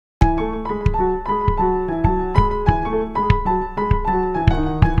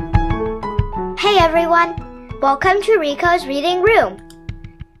everyone! Welcome to Rico's Reading Room.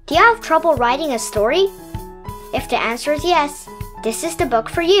 Do you have trouble writing a story? If the answer is yes, this is the book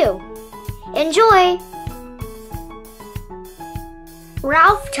for you. Enjoy!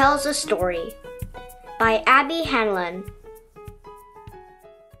 Ralph Tells a Story by Abby Hanlon.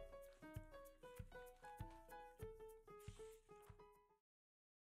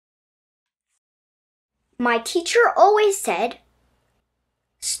 My teacher always said,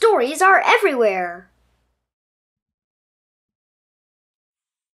 "Stories are everywhere."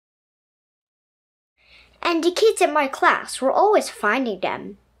 And the kids in my class were always finding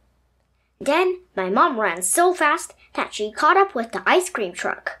them. Then my mom ran so fast that she caught up with the ice cream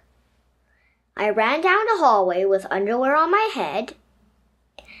truck. I ran down the hallway with underwear on my head.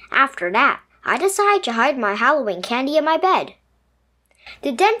 After that, I decided to hide my Halloween candy in my bed.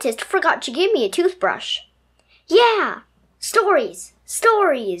 The dentist forgot to give me a toothbrush. Yeah, stories.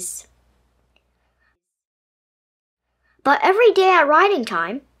 But every day at writing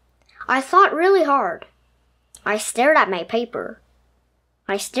time, I thought really hard. I stared at my paper.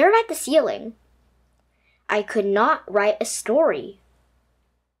 I stared at the ceiling. I could not write a story.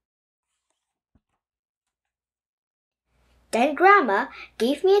 Then Grandma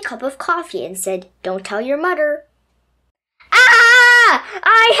gave me a cup of coffee and said, "Don't tell your mother." Ah!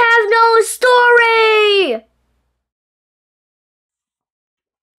 I have no story!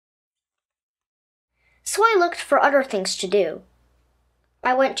 So I looked for other things to do.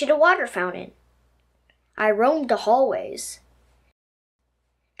 I went to the water fountain. I roamed the hallways.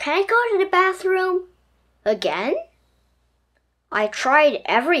 Can I go to the bathroom? Again? I tried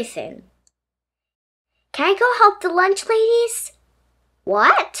everything. Can I go help the lunch ladies?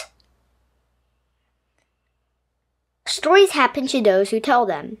 What? Stories happen to those who tell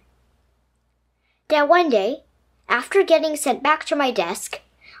them. Then one day, after getting sent back to my desk,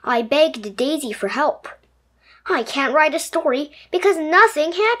 I begged Daisy for help. I can't write a story because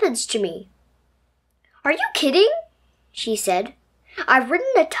nothing happens to me. "Are you kidding?" she said. "I've written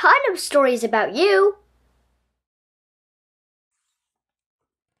a ton of stories about you."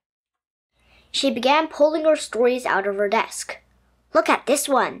 She began pulling her stories out of her desk. "Look at this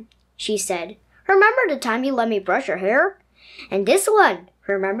one," she said. "Remember the time you let me brush your hair? And this one,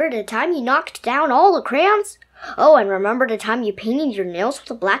 remember the time you knocked down all the crayons? Oh, and remember the time you painted your nails with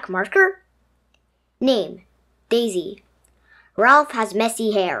a black marker?" Name, Daisy. Ralph has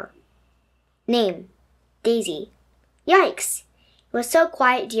messy hair. Name, Daisy. Yikes! It was so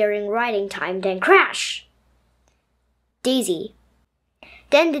quiet during writing time, then crash! Daisy.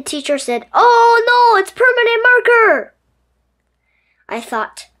 Then the teacher said, "Oh no, it's permanent marker!" I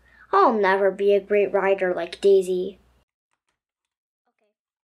thought, I'll never be a great writer like Daisy.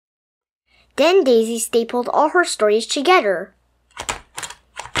 Then Daisy stapled all her stories together.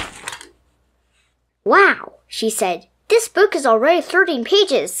 "Wow," she said, "this book is already 13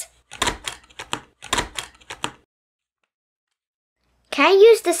 pages. Can I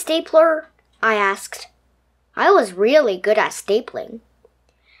use the stapler?" I asked. I was really good at stapling.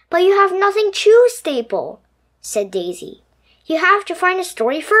 "But you have nothing to staple," said Daisy. "You have to find a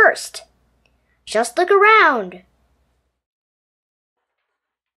story first. Just look around."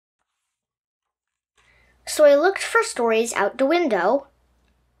 So I looked for stories out the window,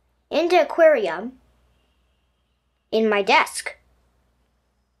 in the aquarium, in my desk.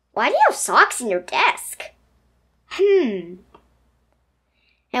 Why do you have socks in your desk?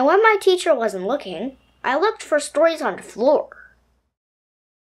 And when my teacher wasn't looking, I looked for stories on the floor.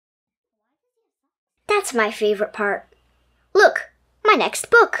 That's my favorite part. Look, my next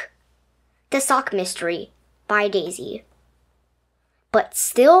book. The Sock Mystery by Daisy. But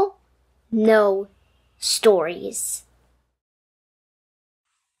still, no stories.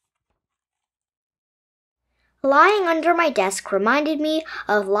 Lying under my desk reminded me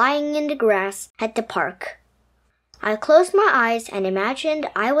of lying in the grass at the park. I closed my eyes and imagined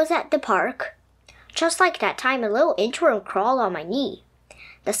I was at the park, just like that time a little inchworm crawled on my knee.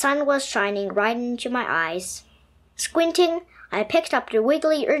 The sun was shining right into my eyes. Squinting, I picked up the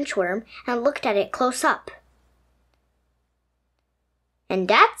wiggly inchworm and looked at it close up. And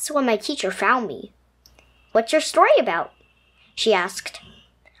that's when my teacher found me. "What's your story about?" she asked.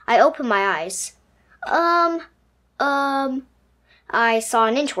 I opened my eyes. I saw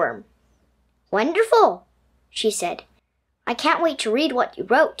an inchworm." "Wonderful," she said. "I can't wait to read what you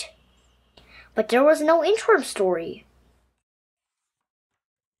wrote." But there was no inchworm story.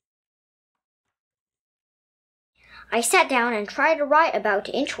 I sat down and tried to write about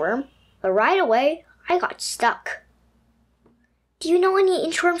the inchworm, but right away I got stuck. "Do you know any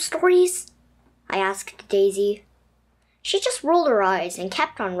inchworm stories?" I asked Daisy. She just rolled her eyes and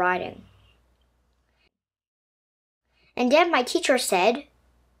kept on writing. And then my teacher said,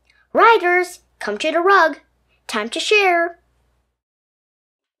 "Riders, come to the rug. Time to share."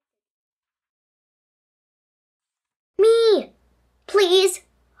 "Me! Please!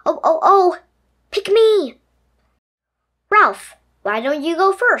 Oh! Pick me!" "Ralph, why don't you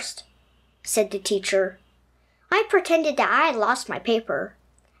go first?" said the teacher. I pretended that I had lost my paper.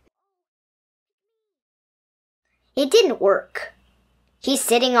 It didn't work. "He's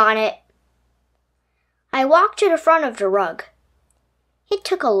sitting on it." I walked to the front of the rug. It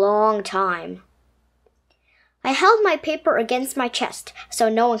took a long time. I held my paper against my chest so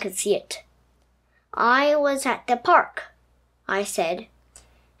no one could see it. "I was at the park," I said,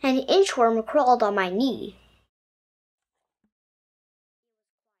 and the inchworm crawled on my knee.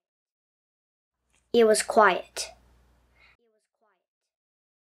 It was quiet.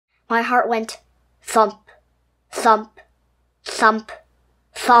 My heart went thump, thump, thump,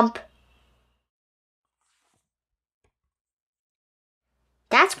 thump.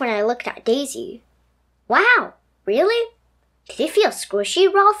 That's when I looked at Daisy. "Wow, really? Did it feel squishy,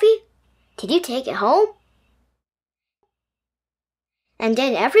 Ralphie? Did you take it home?" And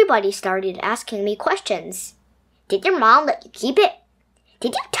then everybody started asking me questions. "Did your mom let you keep it?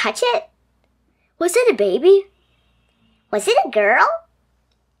 Did you touch it? Was it a baby? Was it a girl?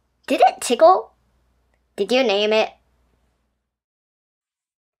 Did it tickle? Did you name it?"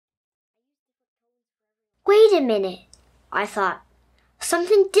 Wait a minute, I thought.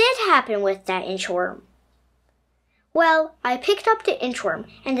 Something did happen with that inchworm. Well, I picked up the inchworm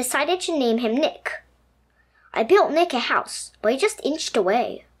and decided to name him Nick. I built Nick a house, but he just inched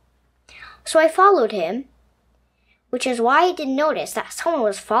away. So I followed him, which is why I didn't notice that someone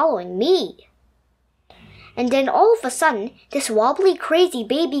was following me. And then all of a sudden, this wobbly, crazy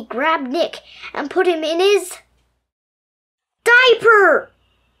baby grabbed Nick and put him in his diaper!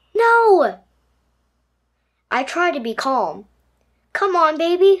 No! I tried to be calm. "Come on,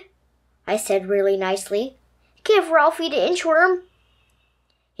 baby," I said really nicely. "Give Ralphie the inchworm."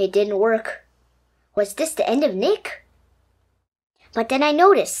 It didn't work. Was this the end of Nick? But then I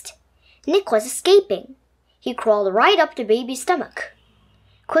noticed Nick was escaping. He crawled right up the baby's stomach.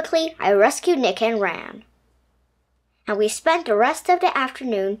 Quickly, I rescued Nick and ran. And we spent the rest of the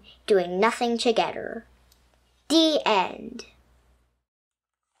afternoon doing nothing together. The end.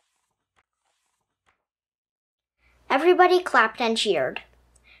 Everybody clapped and cheered.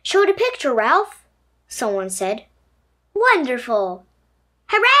 "Show the picture, Ralph," someone said. "Wonderful!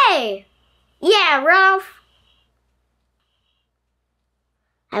 Hooray! Yeah, Ralph!"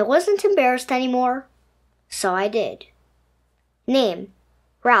 I wasn't embarrassed anymore, so I did. Name,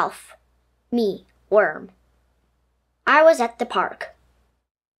 Ralph. Me, Worm. I was at the park.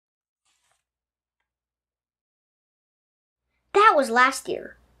 That was last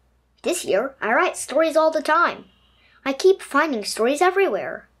year. This year, I write stories all the time. I keep finding stories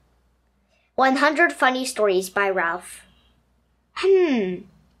everywhere. 100 Funny Stories by Ralph.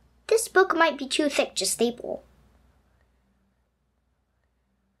 This book might be too thick to staple.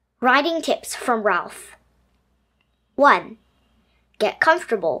 Writing tips from Ralph. 1. Get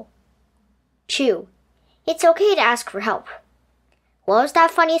comfortable. 2. It's okay to ask for help. What was that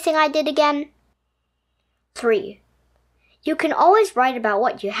funny thing I did again? 3. You can always write about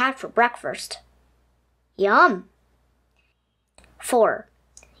what you had for breakfast. Yum! 4.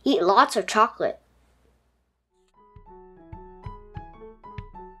 Eat lots of chocolate.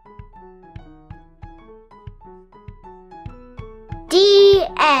 The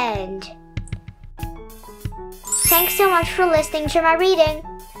end. Thanks so much for listening to my reading.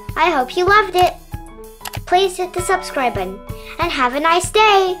 I hope you loved it. Please hit the subscribe button and have a nice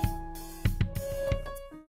day.